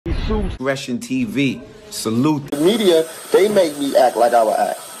Suge. Russian TV. Salute. The media, they make me act like I would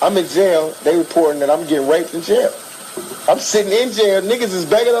act. I'm in jail, they reporting that I'm getting raped in jail. I'm sitting in jail, niggas is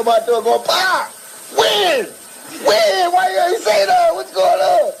begging on my door going, "Pa! Win! Win! Why you ain't say that? What's going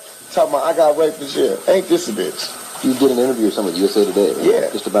on?" Talking about I got raped in jail. Ain't this a bitch? You did an interview with somebody USA Today, right? Yeah.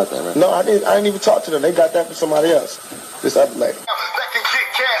 Just about that, right? No, I didn't even talk to them. They got that from somebody else. This other lady. That can get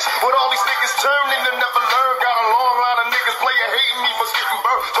cash, but all these niggas turning and never learn. Got a long line of niggas playing, hating me for skipping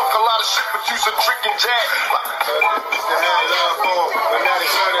birth. Talk a lot of shit, but you's a trick and jack. Used to have love for, but now they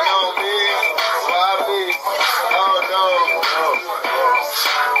turning on me. Why me? No, no, no.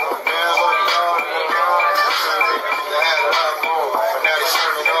 Never thought it wrong. Used to have love for, but now they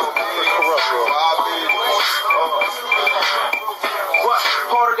turning on me. Why me? What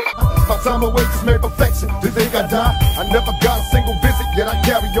part of the... My time away just made perfection. They think I die. I never got a single visit, yet I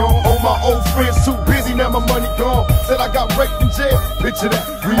carry on. All my old friends too busy, now my money gone. Said I got raped in jail. Picture that.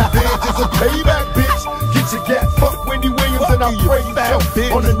 Revenge is a payback, bitch. Get your gat. Fuck Wendy Williams and I pray back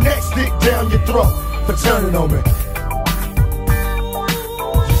on the next stick down your throat for turning on me.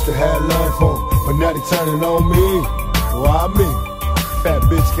 Used to have love for 'em, but now they turning on me. Why me? Fat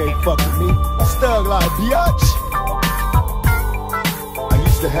bitch can't fuck with me. Stug like biatch.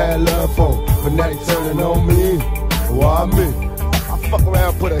 To have love for, but now they turning on me. Why me? I fuck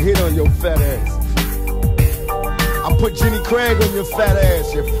around, put a hit on your fat ass. I put Jenny Craig on your fat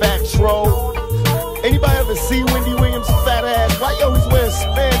ass, you fat troll. Anybody ever see Wendy Williams' fat ass? Why you always wearing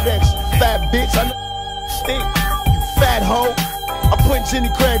spandex, fat bitch? I know stink, you fat hoe. I put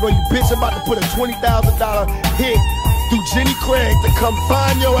Jenny Craig on you, bitch. I'm about to put a $20,000 hit through Jenny Craig to come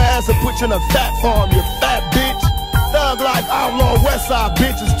find your ass and put you in a fat farm, you fat bitch. Thug life, outlaw, west side,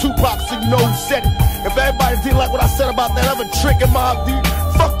 bitches, Tupac, so you know who said it. If everybody didn't like what I said about that other trick in my dude,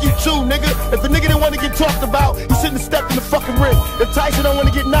 fuck you too, nigga. If the nigga didn't want to get talked about, he shouldn't have stepped in the fucking ring. If Tyson don't want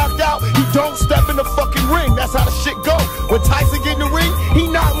to get knocked out, he don't step in the fucking ring. That's how the shit go. When Tyson get in the ring,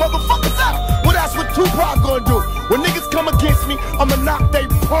 he knock motherfuckers out. Well, that's what Tupac gonna do. When niggas come against me, I'ma knock they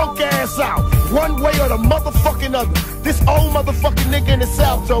punk ass out. One way or the motherfucking other. This old motherfucking nigga in the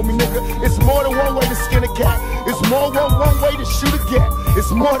South told me, nigga, it's more than one way to skin a cat. It's more than one way to shoot a cat.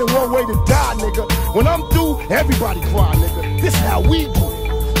 It's more than one way to die, nigga. When I'm through, everybody cry, nigga. This how we do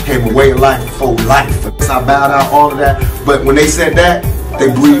it. Came a way of life for life. I bowed out all of that, but when they said that,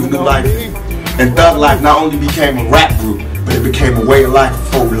 they breathed new life. And Thug Life not only became a rap group, but it became a way of life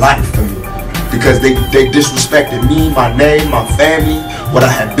for life for me. Because they disrespected me, my name, my family, what I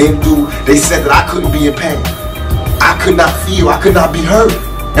had been through. They said that I couldn't be in pain. I could not feel, I could not be hurt.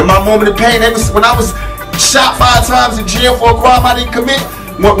 In my moment of pain, when I was shot 5 times in jail for a crime I didn't commit,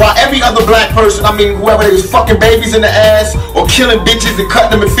 while every other black person, I mean whoever they was fucking babies in the ass or killing bitches and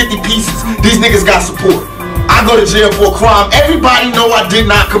cutting them in 50 pieces, these niggas got support. I go to jail for a crime everybody know I did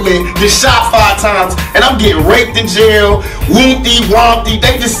not commit, get shot 5 times, and I'm getting raped in jail, wompty, wompty.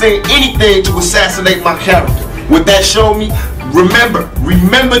 They just say anything to assassinate my character. What that showed me,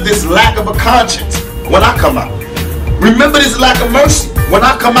 remember this lack of a conscience when I come out. Remember this lack of mercy when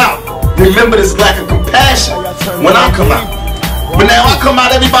I come out. Remember this lack of compassion when I come out. But now I come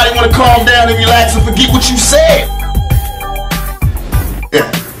out, everybody want to calm down and relax and forget what you said. Yeah.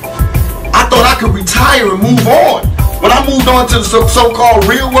 I thought I could retire and move on. When I moved on to the so-called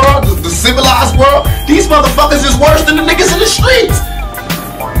real world, the civilized world, these motherfuckers is worse than the niggas in the streets.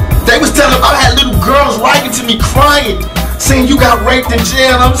 They was telling, I had little girls writing to me crying, saying you got raped in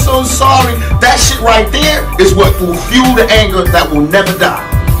jail, I'm so sorry. That shit right there is what will fuel the anger that will never die.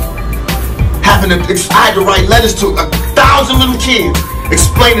 I had to write letters to 1,000 little kids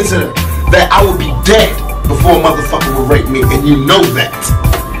explaining to them that I would be dead before a motherfucker would rape me, and you know that.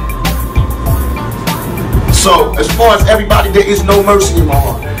 So, as far as everybody, there is no mercy in my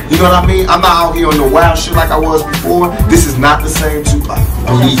heart. You know what I mean? I'm not out here on no wild shit like I was before. This is not the same Tupac.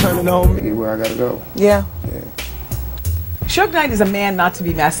 Believe me. Where I gotta go. Yeah. Suge Knight is a man not to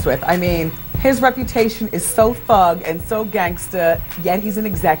be messed with. I mean, his reputation is so thug and so gangster, yet he's an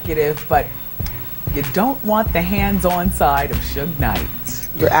executive, but you don't want the hands-on side of Suge Knight.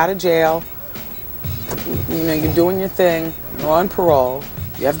 You're out of jail. You know, you're doing your thing. You're on parole.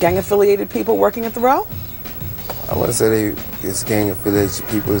 You have gang-affiliated people working at the row? I wouldn't say it's gang-affiliated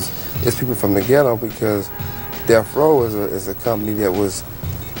people. It's people from the ghetto, because Death Row is a company that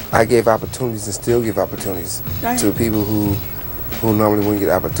I gave opportunities and still give opportunities to people who normally wouldn't get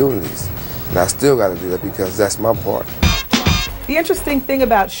opportunities. And I still got to do that because that's my part. The interesting thing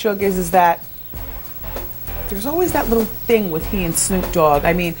about Suge is that there's always that little thing with he and Snoop Dogg.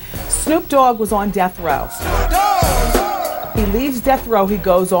 I mean, Snoop Dogg was on death row. He leaves death row, he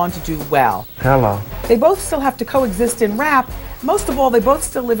goes on to do well. Hello. They both still have to coexist in rap, most of all, they both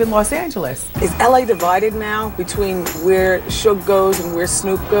still live in Los Angeles. Is LA divided now between where Suge goes and where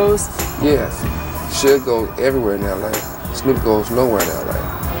Snoop goes? Yes. Suge goes everywhere in LA. Snoop goes nowhere in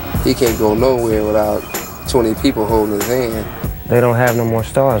LA. He can't go nowhere without 20 people holding his hand. They don't have no more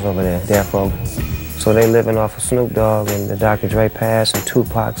stars over there, Death Row. So they living off of Snoop Dogg and the Dr. Dre Pass and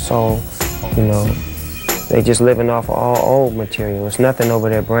Tupac Soul, you know. They just living off of all old material. There's nothing over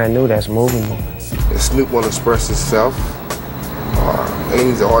there brand new that's moving them. If Snoop want to express himself,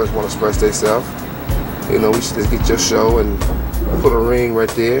 any of the artists want to express themselves, you know, we should just get your show and put a ring right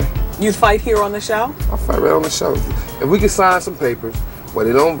there. You'd fight here on the show? I'll fight right on the show. If we can sign some papers where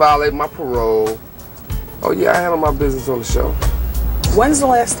they don't violate my parole, oh yeah, I handle my business on the show. When's the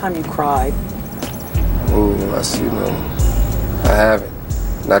last time you cried? Oh, you know, I haven't.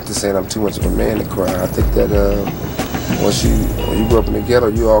 Not to say I'm too much of a man to cry. I think that when you grew up in the ghetto,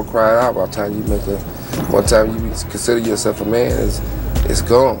 you all cry out by the time you make one time you consider yourself a man, it's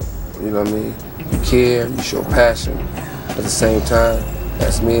gone. You know what I mean? You care, you show passion. At the same time,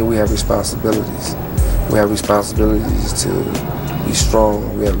 as men, we have responsibilities. We have responsibilities to be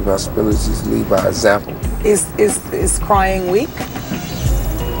strong. We have responsibilities to lead by example. Is crying weak?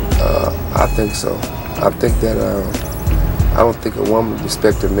 I think so. I think that I don't think a woman would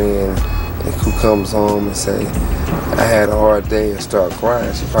respect a man who comes home and say, I had a hard day and start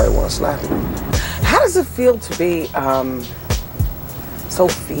crying. She probably want to slap him. How does it feel to be so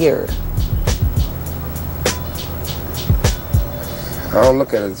feared? I don't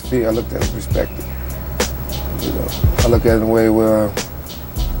look at it as fear. I look at it as respected. You know, I look at it in a way where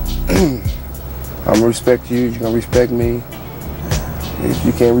I'm gonna respect you. You're gonna respect me. If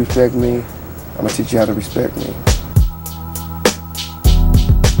you can't respect me, I'm gonna teach you how to respect me.